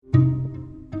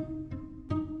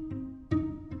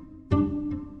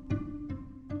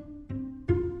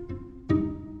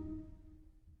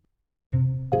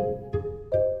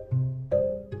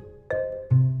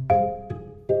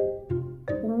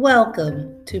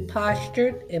Welcome to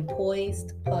Postured and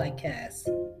Poised Podcast.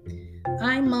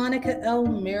 I'm Monica L.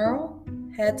 Merrill,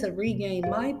 had to regain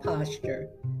my posture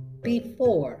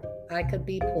before I could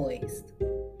be poised.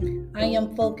 I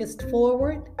am focused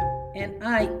forward and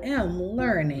I am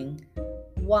learning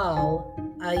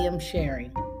while I am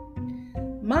sharing.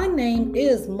 My name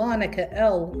is Monica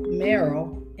L.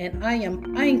 Merrill and I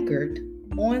am anchored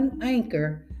on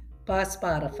Anchor by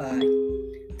Spotify.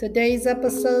 Today's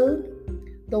episode,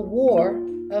 the War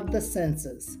of the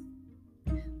Senses.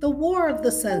 The War of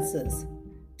the Senses.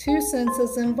 Two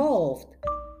senses involved,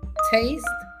 taste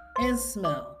and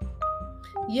smell.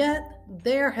 Yet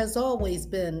there has always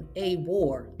been a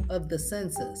war of the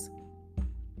senses.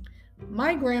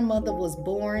 My grandmother was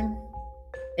born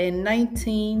in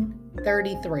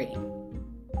 1933.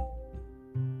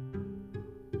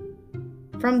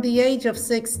 From the age of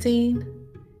 16,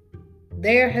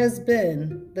 there has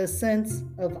been the sense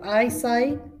of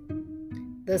eyesight,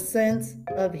 the sense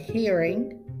of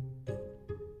hearing.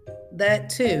 That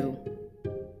too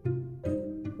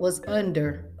was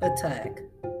under attack.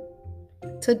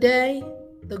 Today,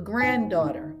 the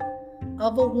granddaughter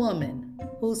of a woman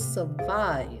who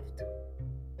survived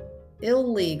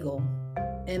illegal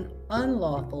and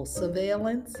unlawful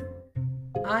surveillance,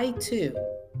 I too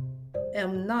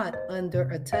am not under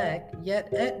attack,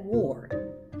 yet at war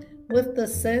with the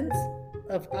sense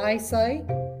of eyesight,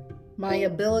 my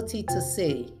ability to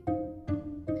see.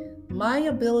 My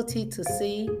ability to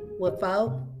see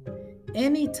without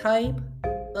any type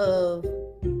of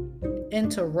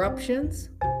interruptions,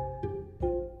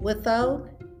 without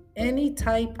any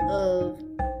type of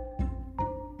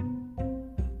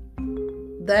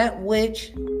that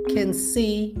which can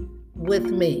see with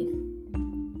me.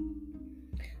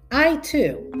 I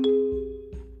too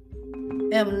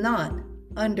am not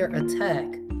under attack.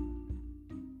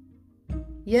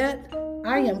 Yet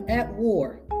I am at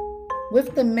war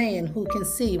with the man who can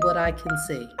see what I can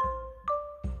see.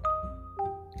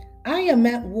 I am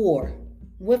at war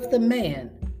with the man,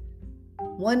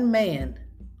 one man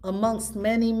amongst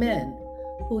many men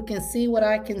who can see what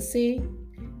I can see,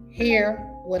 hear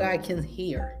what I can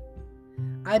hear.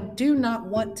 I do not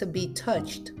want to be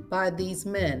touched by these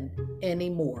men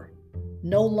anymore.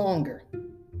 No longer.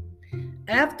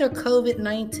 After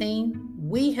COVID-19,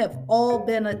 we have all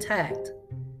been attacked.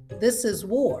 This is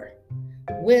war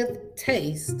with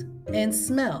taste and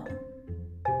smell.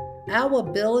 Our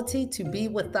ability to be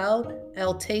without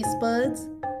our taste buds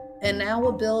and our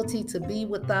ability to be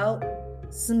without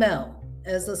smell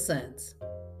as a sense.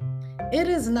 It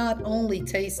is not only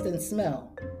taste and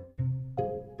smell,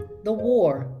 the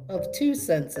war of two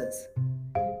senses.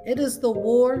 It is the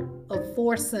war of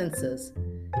four senses.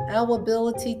 Our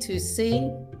ability to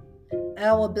see,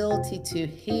 our ability to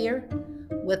hear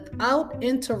without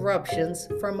interruptions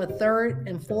from a third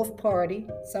and fourth party,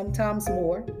 sometimes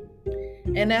more,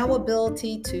 and our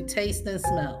ability to taste and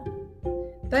smell.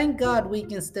 Thank God we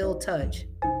can still touch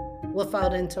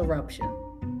without interruption.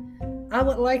 I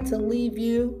would like to leave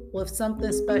you with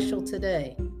something special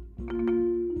today.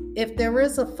 If there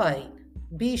is a fight,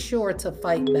 be sure to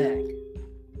fight back.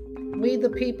 We the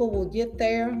people will get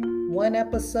there, one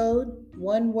episode,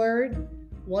 one word,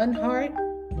 one heart,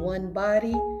 one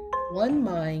body, one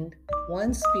mind,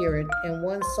 one spirit, and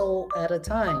one soul at a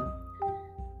time.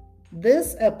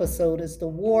 This episode is the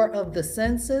War of the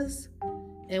Senses,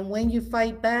 and when you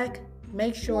fight back,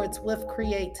 make sure it's with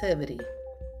creativity.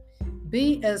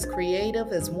 Be as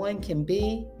creative as one can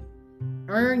be.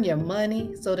 Earn your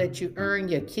money so that you earn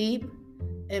your keep,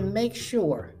 and make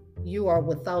sure you are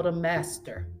without a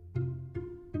master.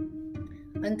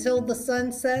 Until the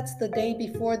sun sets the day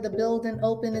before the building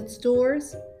opens its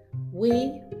doors,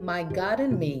 we, my God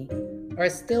and me, are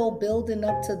still building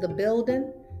up to the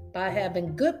building by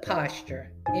having good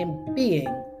posture and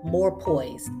being more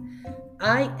poised.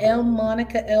 I am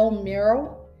Monica L.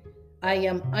 Merrill. I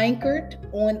am anchored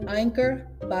on Anchor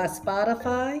by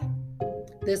Spotify.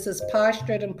 This is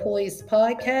Postured and Poised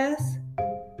Podcast.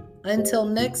 Until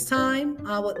next time,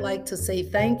 I would like to say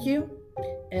thank you.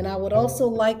 And I would also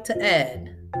like to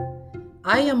add,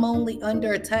 I am only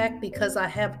under attack because I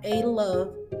have a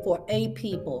love for a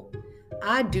people.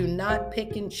 I do not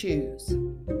pick and choose.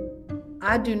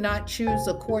 I do not choose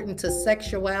according to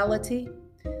sexuality.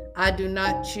 I do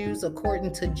not choose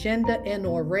according to gender and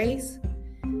or race.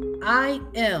 I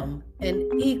am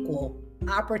an equal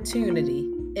opportunity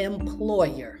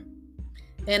employer,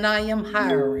 and I am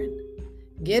hiring.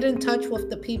 Get in touch with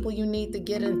the people you need to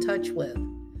get in touch with.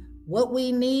 What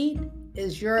we need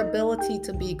is your ability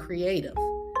to be creative,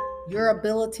 your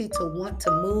ability to want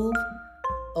to move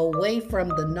away from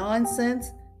the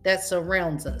nonsense that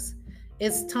surrounds us.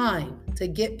 It's time to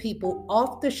get people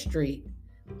off the street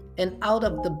and out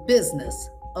of the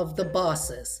business of the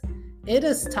bosses. It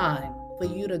is time for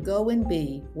you to go and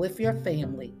be with your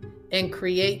family and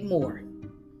create more.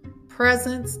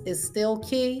 Presence is still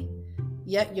key,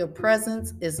 yet your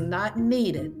presence is not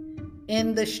needed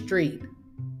in the street,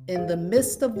 in the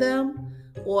midst of them,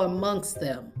 or amongst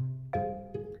them.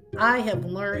 I have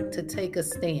learned to take a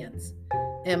stance,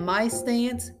 and my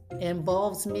stance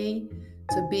involves me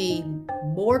to be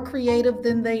more creative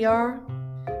than they are,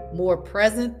 more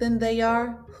present than they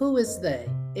are. Who is they?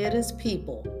 It is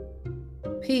people.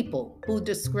 People who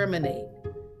discriminate.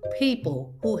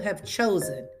 People who have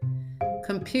chosen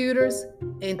computers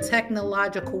and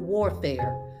technological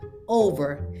warfare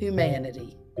over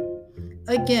humanity.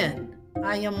 Again,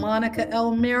 I am Monica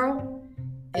L. Merrill,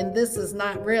 and this is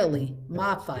not really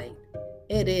my fight.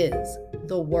 It is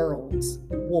the world's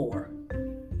war.